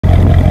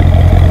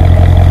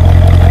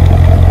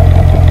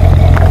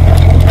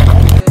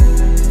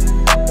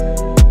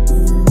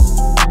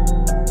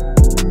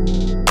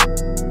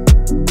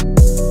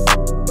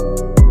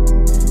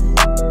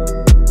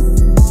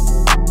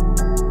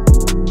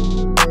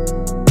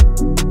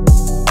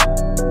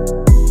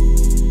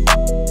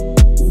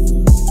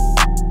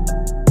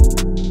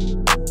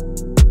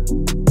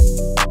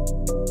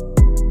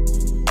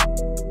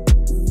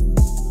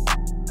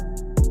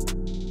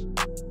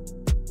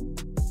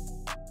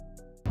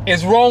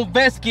It's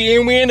Vesky,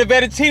 and we're in the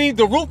Vette,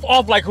 the roof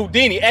off like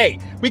Houdini. Hey,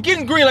 we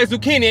getting green like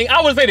zucchini.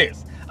 I want to say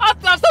this.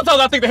 Sometimes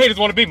I think the haters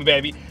want to beat me,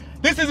 baby.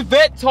 This is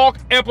Vet Talk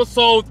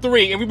episode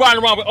 3, and we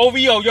riding around with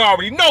OVO. You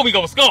already know we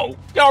gonna score.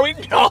 You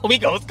already know we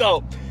gonna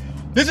score.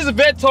 This is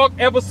Vet Talk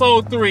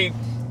episode 3.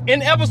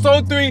 In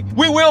episode 3,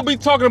 we will be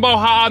talking about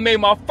how I made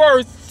my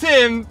first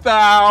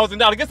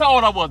 $10,000. Guess how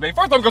old I was, baby.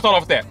 First, I'm gonna start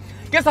off with that.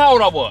 Guess how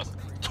old I was?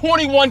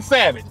 21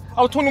 Savage.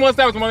 I was 21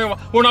 Savage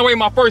when I made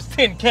my first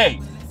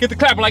 10K. Get the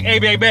clapping like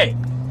A-Baby.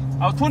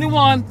 I was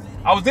 21,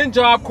 I was in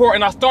Job Corps,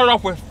 and I started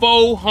off with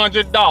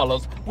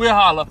 $400. We'll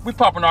holla, we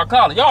popping our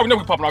collar. Y'all already know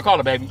we popping our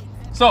collar, baby.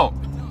 So,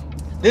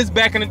 this is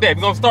back in the day.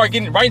 We're gonna start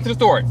getting right into the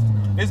story.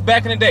 This is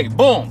back in the day.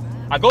 Boom.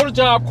 I go to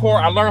Job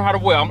Corps, I learn how to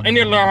weld. I'm in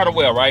there to learn how to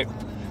weld, right?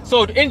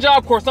 So in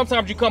Job Corps,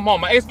 sometimes you come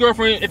home. My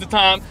ex-girlfriend at the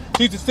time,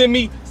 she used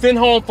to send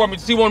home for me.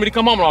 She wanted me to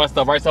come home and all that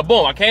stuff, right? So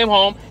boom, I came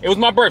home. It was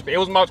my birthday. It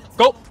was my,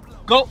 go,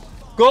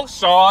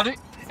 shawty.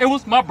 It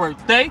was my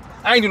birthday.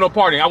 I ain't do no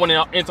partying. I went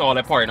into all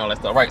that party and all that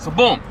stuff, right? So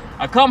boom,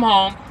 I come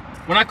home.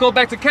 When I go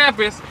back to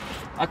campus,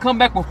 I come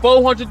back with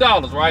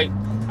 $400, right?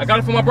 I got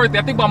it for my birthday.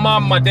 I think my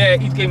mom and my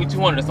dad each gave me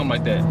 $200 or something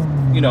like that,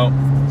 you know?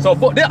 So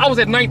I was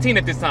at 19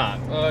 at this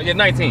time. Yeah,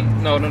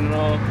 19.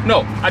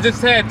 No. I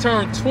just had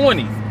turned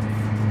 20.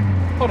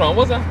 Hold on,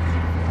 was I?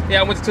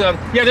 Yeah, I went to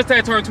 2000. Yeah, I just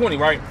had turned 20,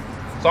 right?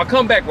 So I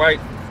come back, right?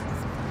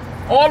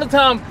 All the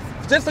time,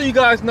 just so you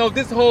guys know,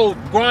 this whole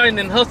grind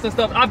and hustling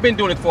stuff, I've been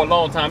doing it for a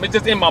long time. It's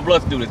just in my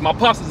blood to do this. My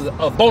pops is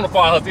a bona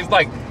fide hustler. It's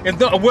like, it's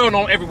well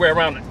known everywhere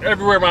around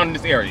in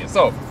this area.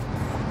 So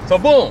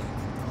boom,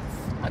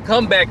 I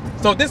come back.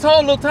 So this whole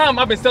little time,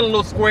 I've been selling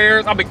little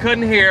squares. I've been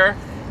cutting hair,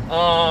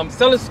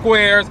 selling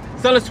squares,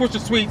 selling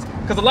Swisher Sweets.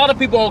 Because a lot of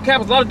people on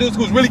campus, a lot of dudes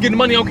who's really getting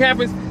money on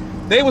campus,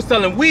 they was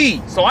selling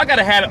weed. So I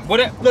gotta have it.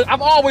 Look,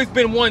 I've always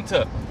been one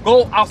to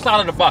go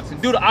outside of the box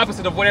and do the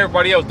opposite of what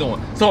everybody else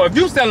doing. So if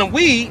you selling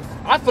weed,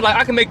 I feel like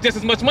I can make just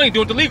as much money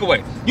doing it the legal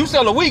way. You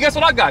sell the weed, guess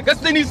what I got?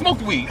 Guess they need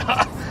smoked weed.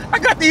 I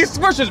got these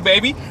Swishers,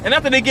 baby. And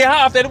after they get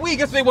high off that weed,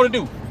 guess what they want to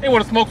do? They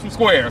want to smoke some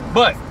squares.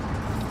 But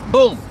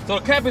boom, so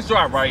the campus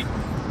dry, right?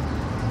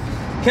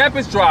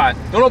 Campus dry.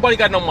 Don't nobody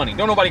got no money.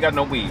 Don't nobody got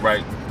no weed,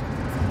 right?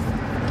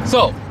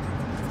 So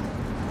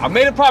I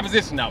made a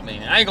proposition out,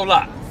 man. I ain't gonna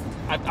lie.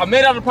 I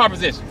made out a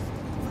proposition.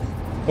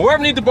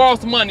 Whoever needs to borrow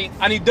some money,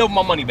 I need to double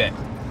my money back.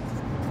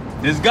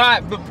 This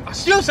guy,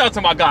 shout out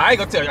to my guy. I ain't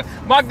gonna tell you.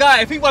 My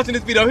guy, if he watching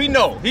this video, he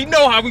know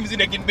how we was in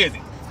there getting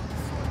busy.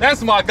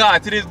 That's my guy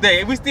to this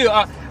day. We still,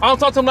 I don't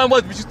talk to him that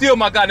much, but you still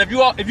my guy. And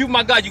if you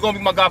my guy, you gonna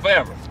be my guy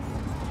forever.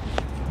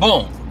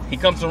 Boom. He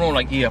comes to the room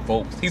like, yeah,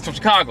 folks. He's from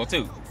Chicago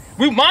too.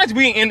 We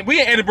in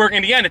Edinburgh,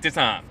 Indiana at this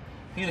time.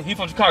 He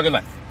from Chicago.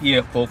 Like,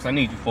 yeah, folks, I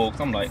need you, folks.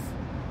 I'm like,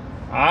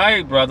 all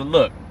right, brother.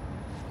 Look,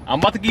 I'm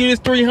about to give you this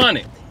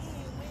 300.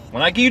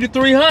 When I give you the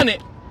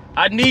 300.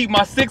 I need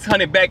my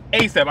 600 back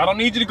ASAP. I don't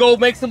need you to go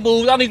make some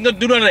moves. I don't need you to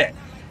do none of that.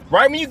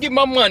 Right when you get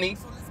my money,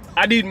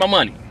 I need my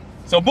money.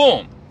 So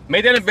boom,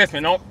 made that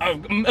investment.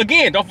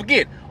 Again, don't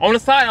forget, on the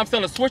side, I'm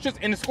selling switchers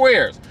and the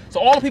squares. So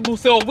all the people who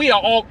sell weed,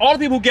 all the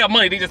people who get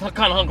money, they just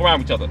kind of hung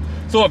around each other.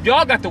 So if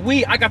y'all got the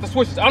weed, I got the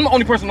switchers. I'm the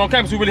only person on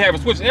campus who really have a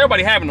switcher.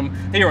 Everybody having them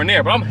here and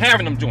there, but I'm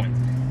having them joints.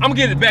 I'm gonna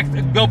get it back,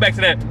 go back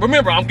to that.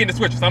 Remember, I'm getting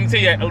the switchers. So I'm gonna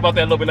tell you about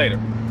that a little bit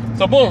later.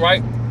 So boom,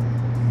 right?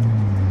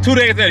 2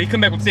 days later, he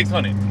come back with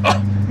 600.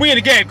 We in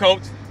the game,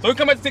 coach. So he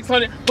come back to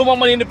 600, put my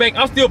money in the bank.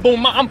 I'm still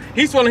boom.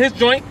 He's selling his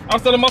joint. I'm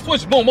selling my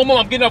switch. Boom, boom, boom.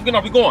 I'm getting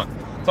off. We going.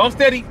 So I'm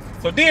steady.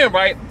 So then,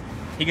 right,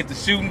 he gets to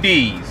shooting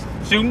D's,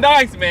 shooting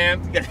dice,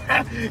 man.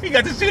 He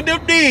got to shoot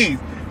them D's.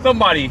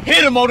 Somebody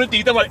hit him on the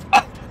D's. Somebody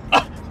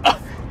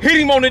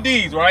hit him on the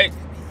D's, right?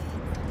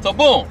 So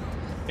boom,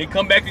 he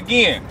come back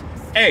again.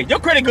 Hey, your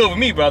credit good with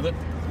me, brother.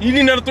 You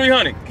need another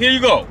 300. Here you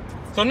go.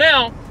 So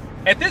now,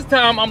 at this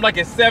time, I'm like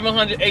at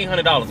 $700,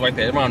 $800 right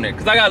there, around there.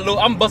 Cause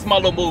I'm busting my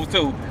little moves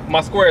too, my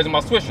squares and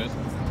my swishers.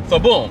 So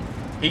boom,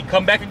 he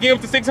come back again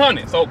with the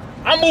 600. So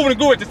I'm moving the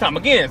groove at this time.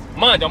 Again,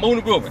 mind you, I'm moving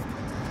the groove.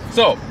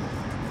 So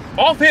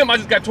off him, I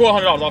just got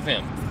 $1,200 off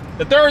him.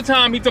 The third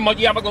time, he talking about,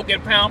 yeah, I'm gonna go get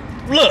a pound.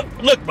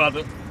 Look,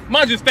 brother.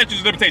 Mind you,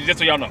 statutes of limitations, just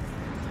so y'all know.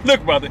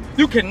 Look, brother,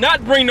 you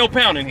cannot bring no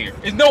pound in here.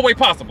 It's no way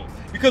possible.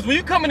 Because when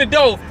you come in the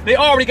door, they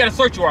already got to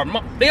search you.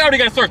 They already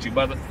got to search you,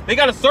 brother. They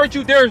got to search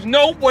you. There's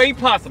no way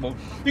possible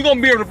you're going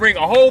to be able to bring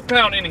a whole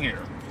pound in here.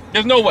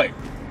 There's no way.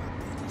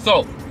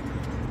 So,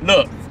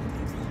 look.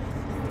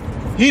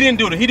 He didn't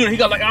do it. He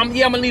got like, I'm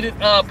going to leave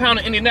a pound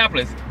in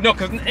Indianapolis. No,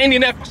 because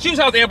Indianapolis, shoot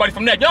out to everybody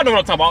from that. Y'all know what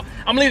I'm talking about.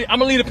 I'm going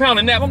to leave a pound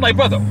in Nap. I'm like,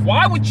 brother,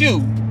 why would you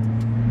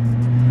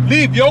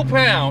leave your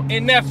pound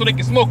in Nap so they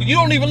can smoke it? You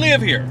don't even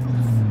live here.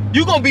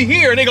 You're going to be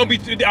here and they're going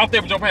to be out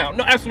there with your pound.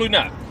 No, absolutely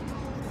not.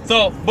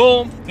 So,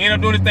 boom, he ended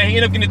up doing his thing. He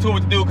ended up getting into it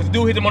with the dude because the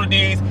dude hit him on the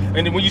D's. And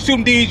then when you shoot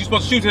him D's, you're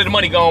supposed to shoot till the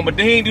money gone. But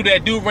then he didn't do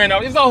that. Dude ran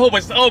out. It's a whole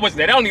bunch of that.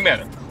 That don't even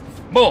matter.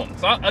 Boom.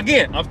 So,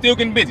 again, I'm still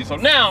getting busy. So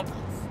now,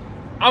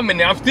 I'm in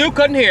there. I'm still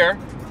cutting hair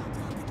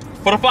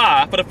for the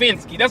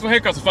Fenski. That's what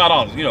haircuts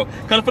are $5, you know.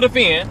 Cutting for the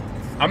fin.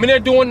 I'm in there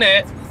doing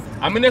that.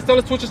 I'm in there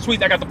selling Switcher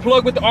Sweets. I got the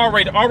plug with the RA.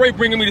 The RA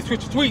bringing me the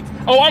Switcher Sweets.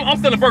 Oh,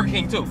 I'm selling Burger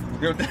King too.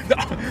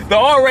 The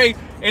RA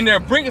in there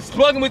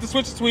plugging me with the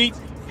Switcher Sweets,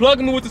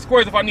 plugging me with the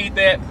squares if I need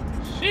that.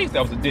 Jeez,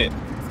 that was a dip.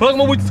 Plugging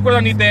me with the squares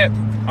I need that.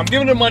 I'm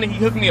giving him money. He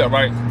hooked me up,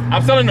 right? I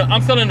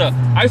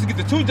used to get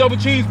the 2 double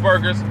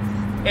cheeseburgers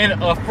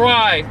and a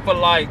fry for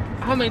like,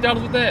 how many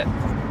dollars was that?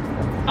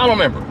 I don't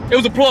remember. It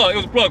was a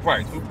plug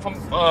price from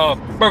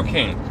Burger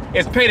King.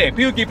 It's payday.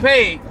 People get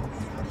paid.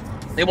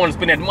 They want to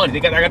spend that money.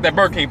 I got that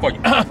Burger King for you.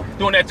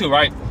 Doing that too,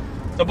 right?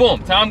 So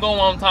boom, time going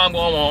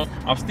on.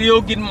 I'm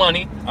still getting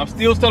money. I'm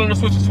still selling the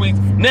Switcher Sweets.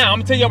 Now I'm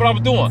gonna tell you what I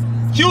was doing.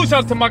 Huge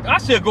shout out to I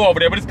should go over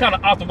there, but it's kind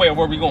of out the way of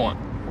where we're going.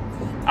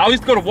 I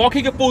used to go to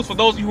Waukegan Foods for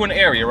those of you who are in the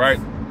area, right?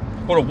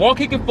 Go to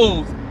Waukegan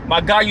Foods.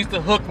 My guy used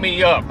to hook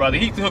me up, brother.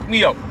 He used to hook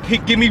me up.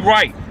 He'd get me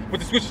right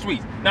with the Switcher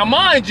Sweets. Now,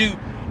 mind you,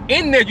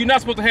 in there, you're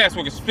not supposed to have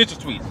Switcher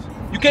Sweets.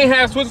 You can't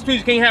have Switcher Sweets.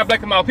 You can't have Black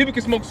and Mild. People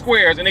can smoke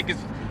squares, and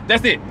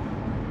that's it.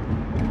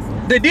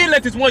 They did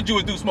let this one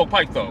Jewish dude smoke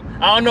pipes, though.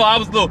 I don't know. I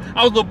was a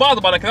little bothered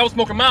about that because I was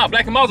smoking mild,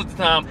 Black and Mild at the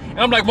time, and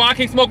I'm like, well, I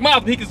can't smoke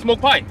mild, but he can smoke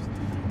pipes.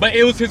 But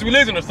it was his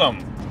religion or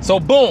something. So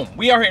boom,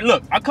 we are here.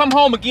 Look, I come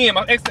home again.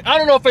 I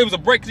don't know if it was a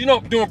break, because you know,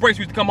 during breaks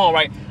we used to come home,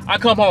 right? I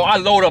come home, I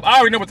load up. I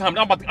already know what time.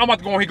 I'm about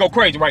to go in here, go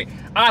crazy, right?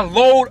 I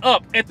load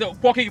up at the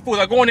Waukegan Foods.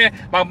 I go in there.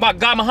 My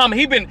guy Muhammad,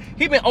 he been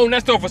owning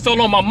that store for so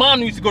long. My mom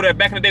used to go there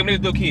back in the day when they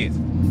was little kids.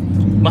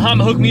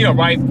 Muhammad hooked me up,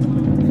 right?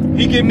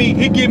 He give me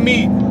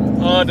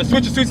the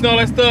Switcher Sweets and all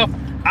that stuff.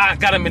 I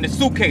got them in the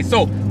suitcase.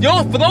 So,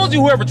 yo, for those of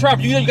you who ever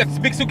travel, you know you got these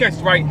big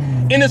suitcases, right?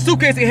 In the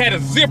suitcase, it had a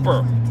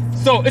zipper.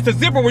 So it's a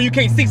zipper where you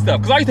can't see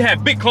stuff. Because I used to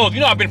have big clothes. You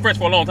know I've been French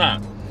for a long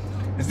time.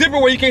 The zipper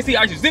where you can't see,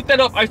 I used to zip that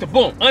up. I used to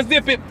boom,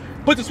 unzip it,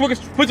 put the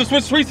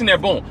Switcher Sweets in there,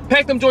 boom.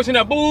 Pack them joints in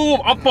there,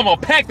 boom. I'm gonna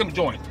pack them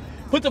joints.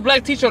 Put the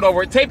black t-shirt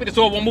over it, tape it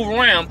so it won't move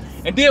around.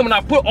 And then when I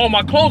put all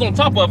my clothes on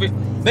top of it,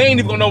 they ain't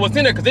even gonna know what's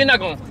in there because they're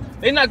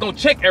not gonna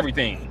check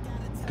everything.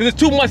 Cause it's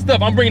too much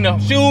stuff. I'm bringing the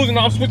shoes and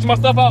I'm switching my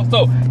stuff out,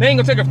 so they ain't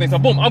gonna check everything. So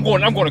boom, I'm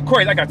going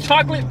crazy. I got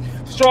chocolate,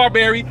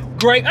 strawberry,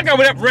 grape. I got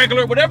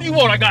whatever you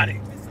want. I got it.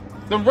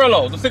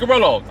 The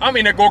cigarillos. I'm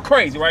in there going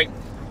crazy, right?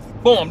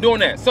 Boom, I'm doing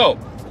that. So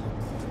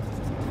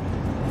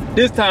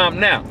this time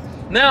now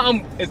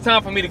it's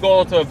time for me to go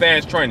on to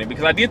advanced training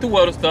because I did the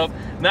welder stuff.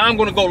 Now I'm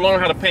gonna go learn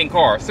how to paint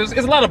cars. So it's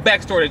a lot of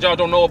backstory that y'all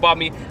don't know about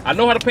me. I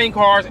know how to paint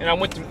cars, and I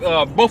went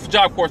to both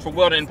job courses for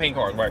welding and paint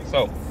cars, right?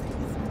 So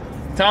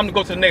time to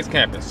go to the next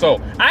campus.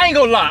 So I ain't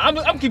gonna lie,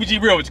 I'm keeping G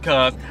real with you,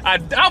 cuz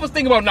I was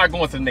thinking about not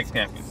going to the next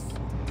campus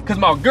because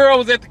my girl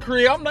was at the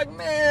crib. I'm like,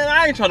 man,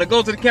 I ain't trying to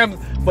go to the campus.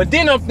 But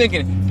then I'm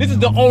thinking, this is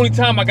the only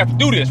time I got to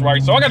do this,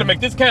 right? So I got to make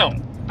this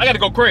count. I got to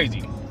go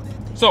crazy.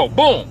 So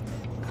boom,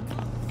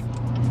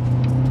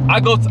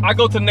 I go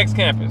to the next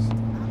campus.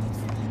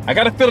 I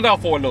got to fill it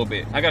out for a little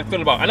bit. I got to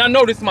fill it out, and I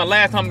know this is my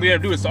last time to be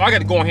able to do this, so I got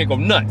to go in here and go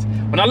nuts.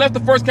 When I left the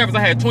first campus,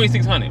 I had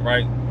 2,600,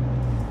 right?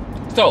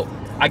 So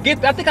I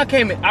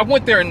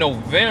went there in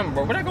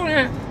November. When I go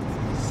there?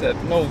 Said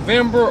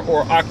November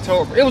or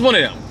October. It was one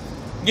of them.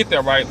 Get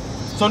there, right?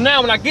 So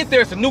now when I get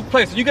there, it's a new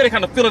place. So you gotta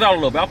kind of fill it out a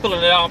little bit. I'm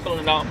filling it out,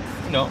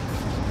 you know.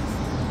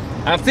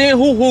 I'm seeing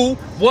who,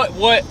 what,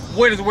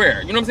 where is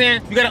where. You know what I'm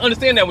saying? You gotta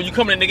understand that when you're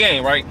coming in the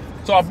game, right?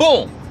 So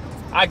boom,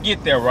 I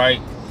get there,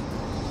 right?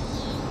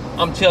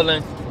 I'm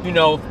chilling, you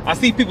know. I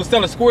see people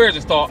selling squares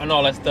and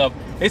all that stuff.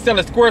 They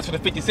selling squares for the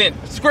 50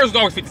 cents. Squares was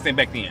always 50 cents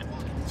back then.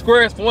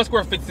 Squares, for one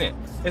square, 50 cents.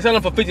 They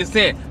selling for 50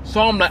 cents. So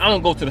I'm like, I'm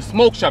gonna go to the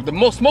smoke shop.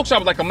 The smoke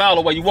shop is like a mile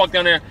away. You walk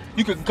down there,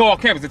 you could go off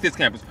campus at this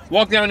campus.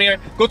 Walk down there,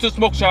 go to the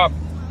smoke shop,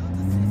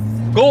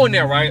 go in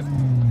there, right?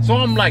 So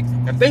I'm like,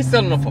 if they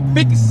selling them for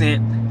 50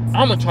 cents,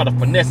 I'm gonna try to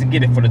finesse and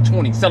get it for the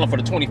 20, sell them for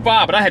the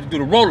 25, but I had to do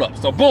the roll up.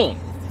 So boom,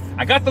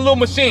 I got the little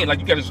machine, like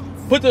you gotta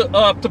put the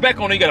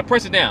tobacco on it, you gotta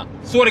press it down.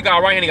 Sort of guy,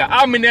 right-handed guy.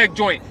 I'm in that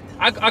joint.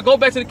 I go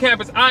back to the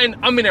campus,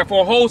 I'm in there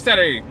for a whole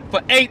Saturday,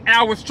 for 8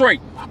 hours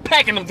straight,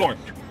 packing them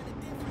joints.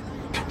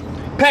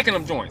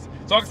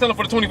 So I can sell them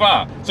for the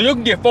 25. So you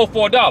can get $4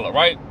 for $1,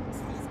 right?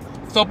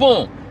 So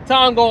boom,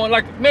 time going,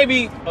 like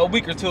maybe a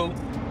week or two.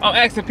 I'm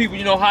asking people,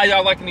 you know, how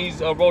y'all liking these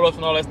roll-ups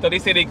and all that stuff. They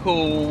say they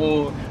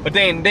cool, but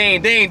they ain't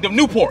them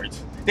Newports.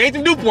 They ain't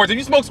them Newports. If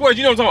you smoke squares,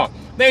 you know what I'm talking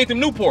about. They ain't them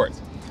Newports.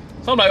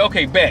 So I'm like,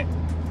 okay, bet.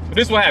 So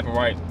this is what happened,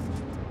 right?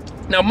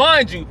 Now,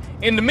 mind you,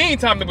 in the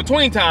meantime, in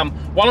between time,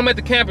 while I'm at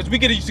the campus, we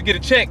used to get a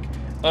check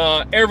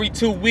every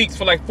 2 weeks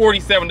for like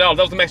 $47. That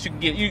was the max you can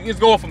get. It's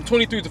going from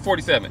 23 to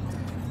 47.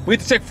 We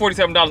had to check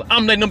 $47.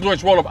 I'm letting them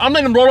joints roll over. I'm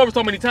letting them roll over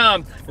so many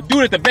times. The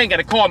dude at the bank got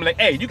to call me like,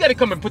 hey, you got to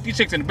come and put these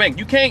checks in the bank.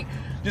 You can't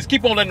just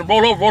keep on letting them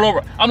roll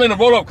over. I'm letting them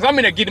roll over because I'm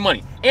in there getting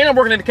money. And I'm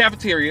working in the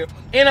cafeteria.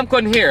 And I'm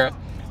cutting hair.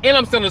 And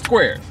I'm selling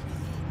squares.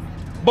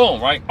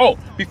 Boom, right? Oh,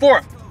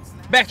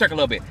 backtrack a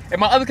little bit. At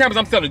my other campus,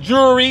 I'm selling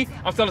jewelry.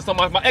 I'm selling some.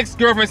 My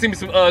ex-girlfriend sent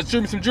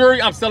me some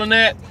jewelry. I'm selling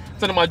that.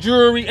 Selling my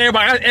jewelry.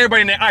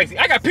 Everybody in there icy.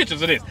 I got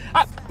pictures of this.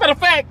 Matter of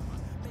fact,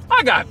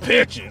 I got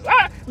pictures.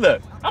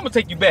 Look, I'm gonna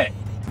take you back.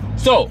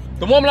 So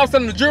the woman I was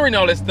selling the jewelry and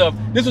all that stuff.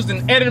 This was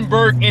in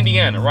Edinburgh,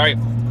 Indiana, right?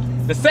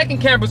 The second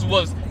campus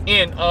was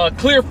in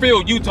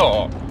Clearfield,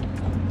 Utah.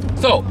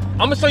 So I'm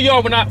gonna show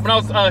y'all when I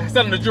was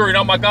selling the jewelry and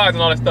all my guys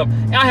and all that stuff.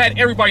 And I had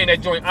everybody in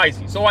that joint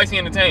icy. So icy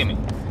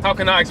entertainment. How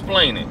can I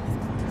explain it?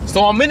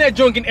 So I'm in that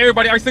joint getting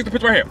everybody icy. Take the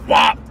picture right here.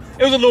 Wow.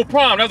 It was a little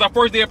prom. That was our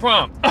first day of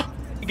prom.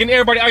 Getting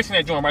everybody icy in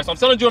that joint, right? So I'm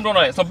selling jewelry and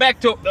all that. So back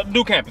to the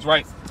new campus,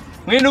 right?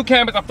 We're in new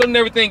campus. I'm filling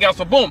everything out.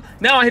 So boom.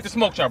 Now I hit the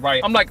smoke shop,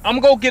 right? I'm like, I'm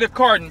gonna go get a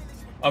carton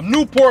of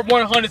Newport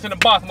 100s in the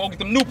box. I'm gonna get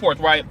them Newports,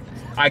 right?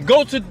 I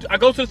go to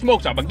the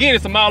smoke shop. Again,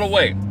 it's a mile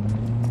away.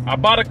 I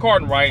bought a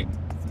carton, right?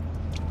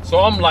 So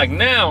I'm like,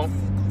 now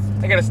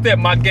I gotta step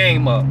my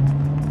game up.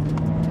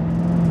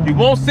 You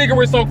want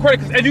cigarettes on credit,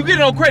 because if you get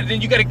it on credit,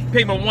 then you gotta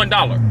pay me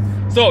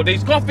 $1. So they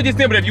cost 50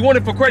 cents, but if you want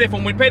it for credit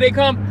from when payday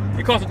come,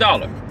 it costs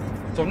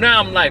 $1. So now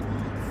I'm like,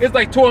 it's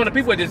like 1,200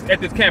 people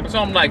at this campus. So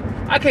I'm like,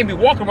 I can't be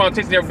walking around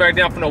chasing everybody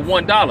down for no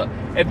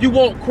 $1. If you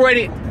want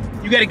credit,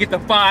 you gotta get the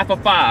 5 for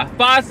 5.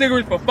 5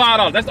 cigarettes for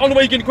 $5. That's the only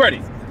way you get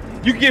credit.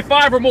 You can get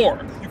 5 or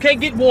more. You can't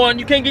get 1,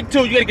 you can't get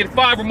 2, you gotta get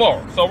 5 or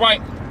more. So right,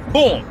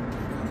 boom.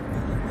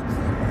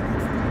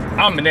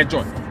 I'm in that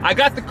joint. I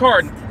got the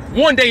carton.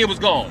 One day it was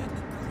gone.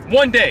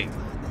 One day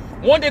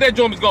that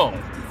joint was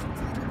gone.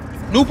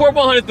 Newport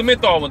 100, the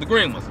menthol one, the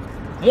green ones.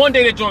 One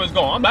day that joint was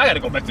gone. I gotta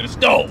go back to the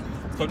stove.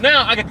 So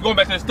now I got to go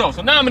back to the stove.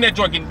 So now I'm in that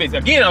joint getting busy.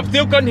 Again, I'm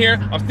still cutting here.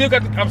 I'm still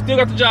got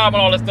the job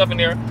and all that stuff in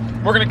there.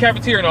 Working in the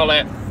cafeteria and all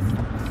that.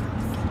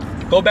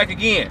 Go back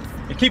again.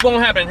 And keep on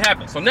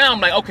happening. So now I'm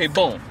like, okay,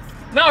 boom.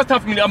 Now it's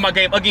time for me to up my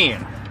game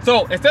again.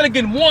 So instead of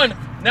getting 1,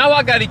 now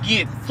I gotta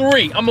get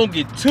 3. I'm gonna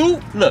get 2.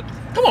 Look,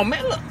 come on,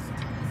 man, look.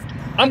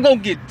 I'm gonna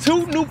get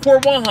 2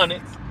 Newport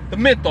 100s, the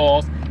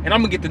menthols, and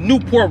I'm gonna get the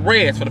Newport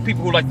Reds for the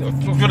people who don't like the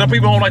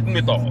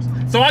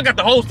menthols. So I got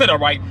the whole setup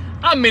right.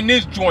 I'm in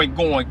this joint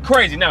going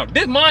crazy. Now,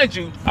 this, mind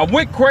you, I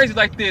went crazy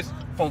like this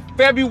from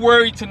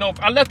February to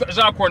November. I left the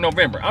job corps in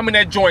November. I'm in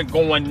that joint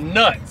going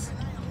nuts.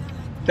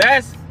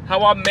 That's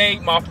how I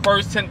made my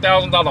first $10,000.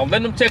 I was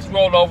letting them checks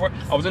roll over.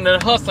 I was in there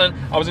hustling.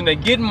 I was in there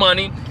getting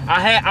money.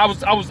 I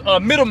was a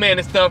middleman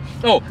and stuff.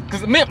 Oh,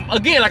 because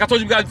again, like I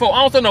told you guys before,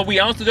 I don't sell no weed.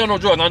 I don't sell no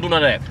drugs. I don't do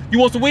none of that. You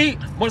want some weed?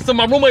 Some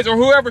of my roommates or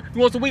whoever,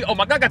 you want some weed? Oh,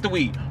 my guy got the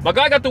weed. My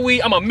guy got the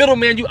weed. I'm a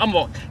middleman. I'm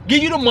gonna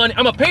give you the money.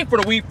 I'm gonna pay for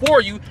the weed for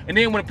you, and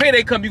then when the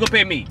payday come, you gonna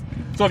pay me.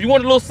 So if you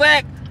want a little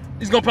sack,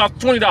 it's gonna cost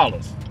 $20.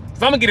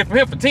 So I'm gonna get it from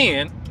him for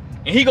 10.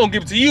 And he gonna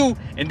give it to you,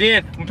 and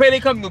then when payday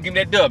comes, you gonna give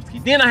him that dub.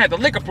 Then I had the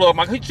liquor plug.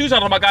 My shoes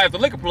out on my guy has the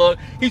liquor plug.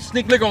 He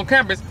sneak liquor on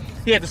campus.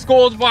 He had the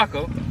Skulls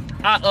vodka.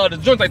 The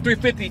joint's like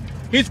 $3.50.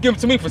 He's giving it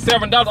to me for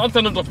 $7. I'm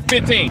selling them for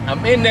 $15.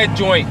 I'm in that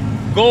joint,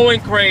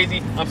 going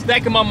crazy. I'm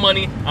stacking my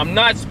money. I'm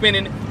not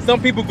spending. Some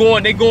people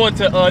they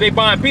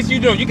buying pieces.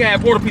 You know, you can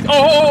have quarter piece.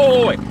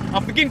 Oh, wait.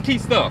 I'm forgetting key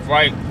stuff,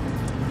 right?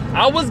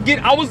 I was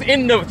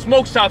in the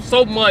smoke shop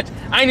so much,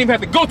 I didn't even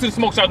have to go to the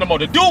smoke shop no more.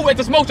 The dude at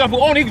the smoke shop who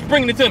owned it, he was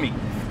bringing it to me.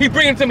 He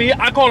bring it to me.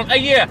 I call him, hey,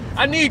 yeah,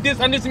 I need this,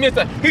 and this. He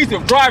used to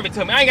drive it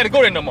to me. I ain't got to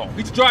go there no more. He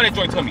used to drive that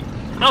joint to me.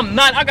 I'm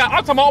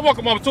talking about, I walk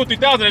around with 2,000 or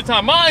 3,000 at a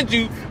time. Mind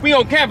you, we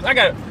on campus. I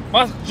got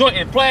my joint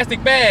in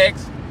plastic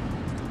bags,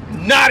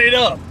 knotted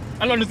up.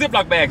 I know the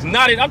Ziploc bags,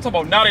 knotted. I'm talking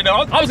about knotted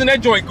up. I was in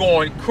that joint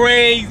going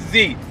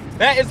crazy.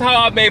 That is how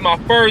I made my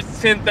first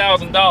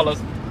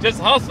 $10,000, just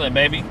hustling,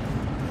 baby.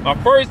 My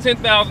first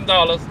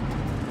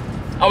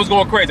 $10,000, I was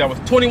going crazy. I was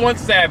 21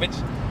 Savage.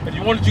 If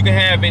you want it, you can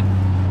have it.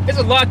 It's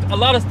a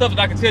lot of stuff that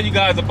I can tell you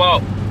guys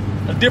about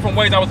the different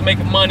ways I was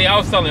making money. I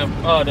was selling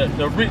the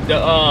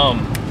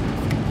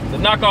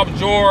knockoff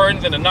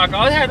Jordans and the knockoff.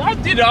 I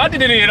did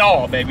it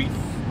all, baby.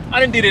 I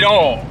done did it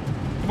all.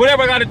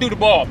 Whatever I got to do the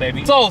ball,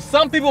 baby. So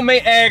some people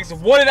may ask,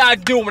 what did I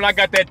do when I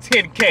got that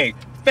 10K?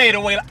 Fade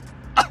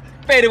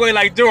away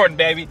like Jordan,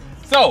 baby.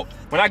 So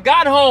when I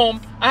got home,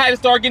 I had to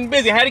start getting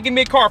busy. I had to get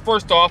me a car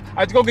first off.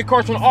 I had to go get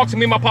cars from the auction.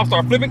 Me and my pop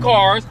started flipping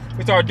cars.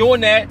 We started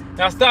doing that. And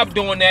I stopped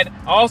doing that.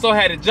 I also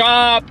had a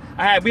job.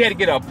 We had to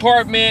get an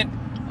apartment.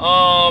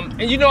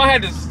 And you know, I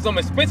had some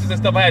expenses and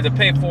stuff I had to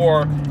pay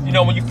for, you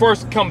know, when you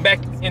first come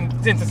back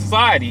into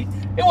society.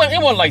 It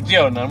wasn't like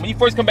jail or nothing. When you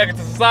first come back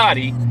into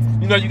society,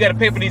 you know, you got to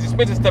pay for these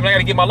expenses and stuff. And I got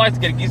to get my life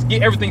together,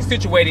 get everything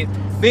situated.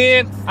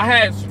 Then I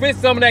had spent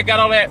some of that, got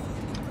all that.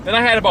 Then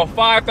I had about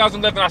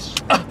 $5,000 left,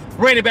 and I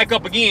ran it back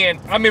up again.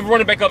 I've been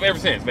running back up ever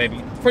since,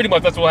 baby. Pretty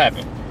much that's what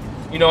happened.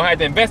 You know, I had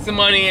to invest some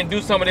money and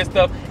do some of this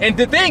stuff. And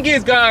the thing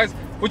is, guys,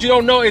 what you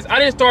don't know is I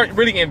didn't start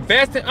really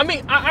investing. I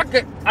mean,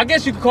 I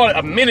guess you could call it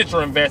a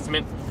miniature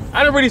investment.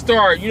 I didn't really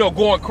start, you know,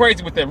 going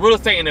crazy with the real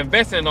estate and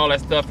investing and all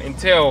that stuff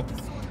until,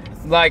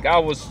 like, I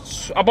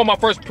bought my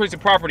first piece of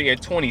property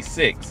at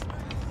 26.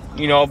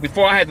 You know,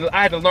 before I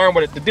had to learn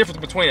what the difference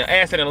between an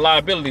asset and a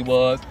liability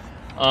was.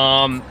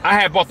 I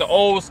had bought the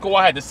old school.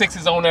 I had the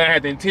 6s on there. I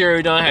had the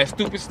interior done. I had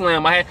Stupid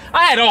Slim. I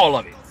had all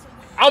of it.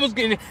 I was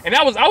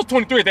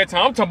 23 at that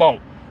time. I'm talking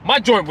about my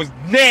joint was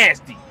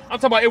nasty. I'm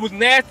talking about it was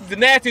nasty, the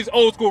nastiest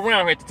old school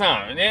around here at the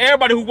time. And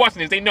everybody who's watching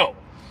this, they know.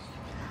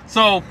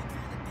 So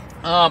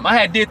I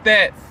had did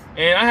that,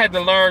 and I had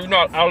to learn. You know,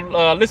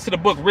 I listened to the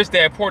book Rich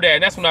Dad Poor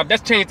Dad. And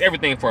that's changed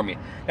everything for me.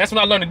 That's when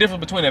I learned the difference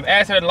between an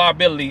asset and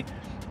liability.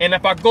 And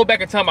if I go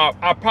back in time,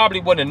 I probably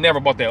wouldn't have never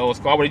bought that old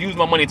school. I would have used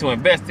my money to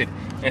invest it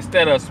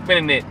instead of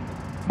spending it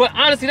But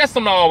honestly, that's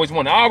something I always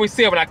wanted. I always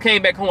said when I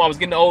came back home, I was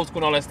getting the old school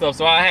and all that stuff,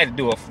 so I had to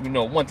do it, you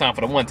know, one time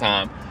for the one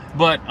time.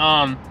 But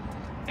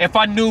if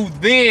I knew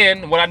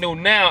then what I knew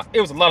now, it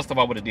was a lot of stuff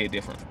I would have did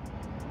different.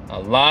 A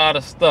lot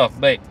of stuff.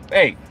 But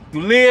hey,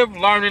 you live,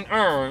 learn, and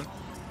earn.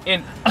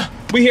 And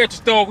we here at the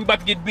store. We about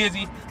to get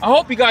busy. I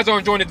hope you guys are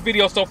enjoying this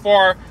video so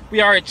far.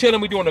 We are here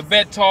chilling. We doing a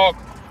vet talk.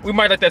 We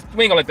might let that.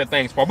 We ain't gonna let that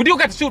thing spoil. We do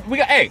got to shoot. We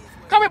got. Hey,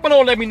 comment below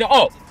and let me know.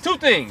 Oh, two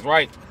things,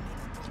 right?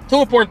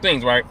 Two important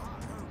things, right?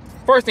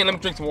 First thing, let me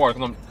drink some water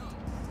because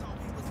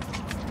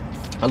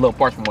I'm a little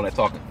parched from all that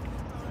talking.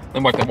 Let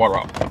me wipe that water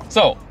off.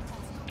 So,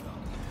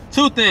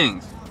 two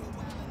things.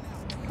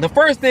 The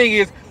first thing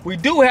is we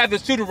do have the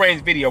shooting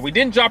range video. We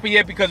didn't drop it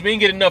yet because we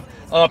didn't get enough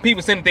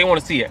people saying that they want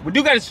to see it. We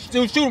do got a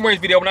shooting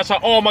range video when I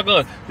shot all my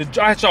guns.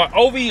 I shot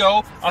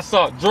OVO, I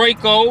shot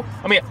Draco,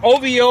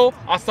 OVO,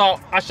 I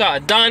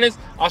shot Adonis,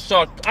 I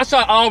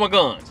shot all my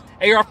guns.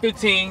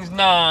 AR-15s,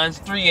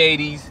 9s,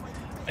 380s,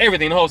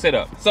 everything, the whole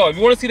setup. So if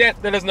you want to see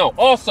that, let us know.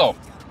 Also,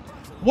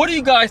 what do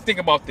you guys think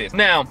about this?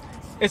 Now,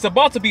 it's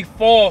about to be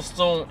fall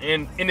soon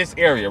in this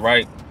area,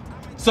 right?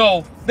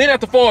 So then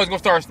after fall, it's gonna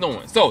start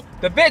snowing. So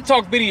the vet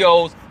talk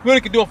videos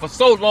really can do it for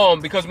so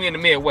long because we in the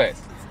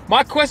Midwest.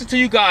 My question to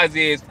you guys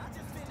is,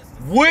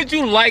 would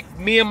you like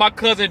me and my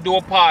cousin to do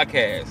a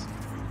podcast?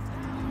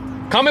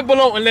 Comment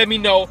below and let me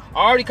know.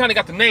 I already kind of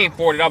got the name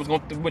for it. I was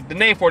going to, with the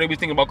name for it, we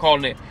thinking about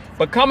calling it.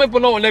 But comment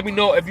below and let me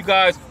know if you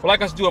guys would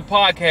like us to do a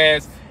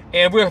podcast,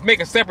 and we'll make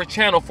a separate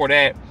channel for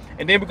that.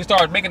 And then we can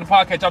start making the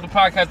podcast, drop the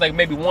podcast like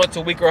maybe once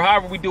a week or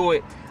however we do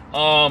it.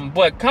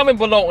 But comment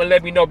below and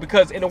let me know,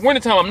 because in the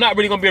wintertime, I'm not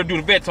really going to be able to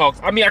do the vet talks.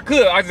 I mean, I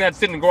could. I just have to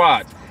sit in the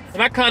garage.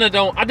 And I kind of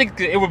don't. I think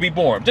it would be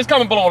boring. Just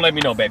comment below and let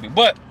me know, baby.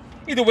 But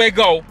either way it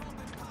go,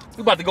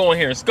 we about to go in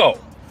here and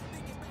scope.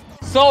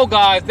 So,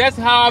 guys, that's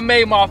how I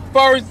made my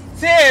first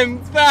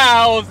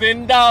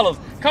 $10,000.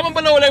 Comment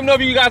below and let me know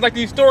if you guys like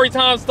these story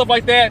times, stuff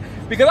like that.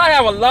 Because I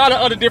have a lot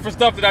of other different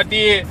stuff that I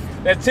did.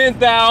 That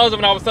 $10,000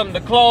 when I was selling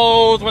the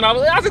clothes.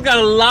 I just got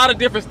a lot of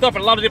different stuff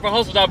and a lot of different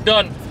hustles I've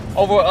done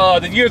over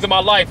the years of my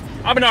life.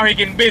 I've been out here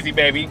getting busy,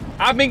 baby.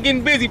 I've been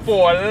getting busy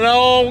for a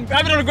long time.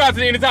 I've been on the ground to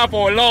the end of time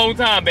for a long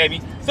time,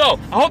 baby. So,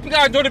 I hope you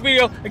guys enjoyed the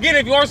video. Again,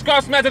 if you aren't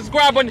subscribed, smash that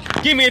subscribe button,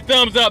 give me a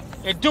thumbs up,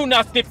 and do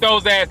not skip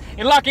those ads.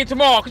 And lock in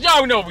tomorrow, because y'all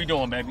already know what we're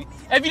doing, baby.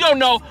 If you don't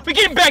know, we're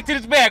getting back to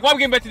this bag. Why we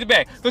getting back to the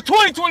bag? So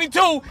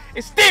 2022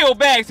 is still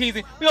bag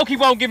season. We're going to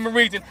keep on giving a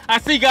reason.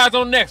 I'll see you guys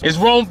on the next one. It's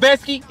Rome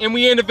Besky, and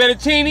we in the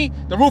Vette,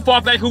 the roof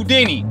off like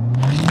Houdini.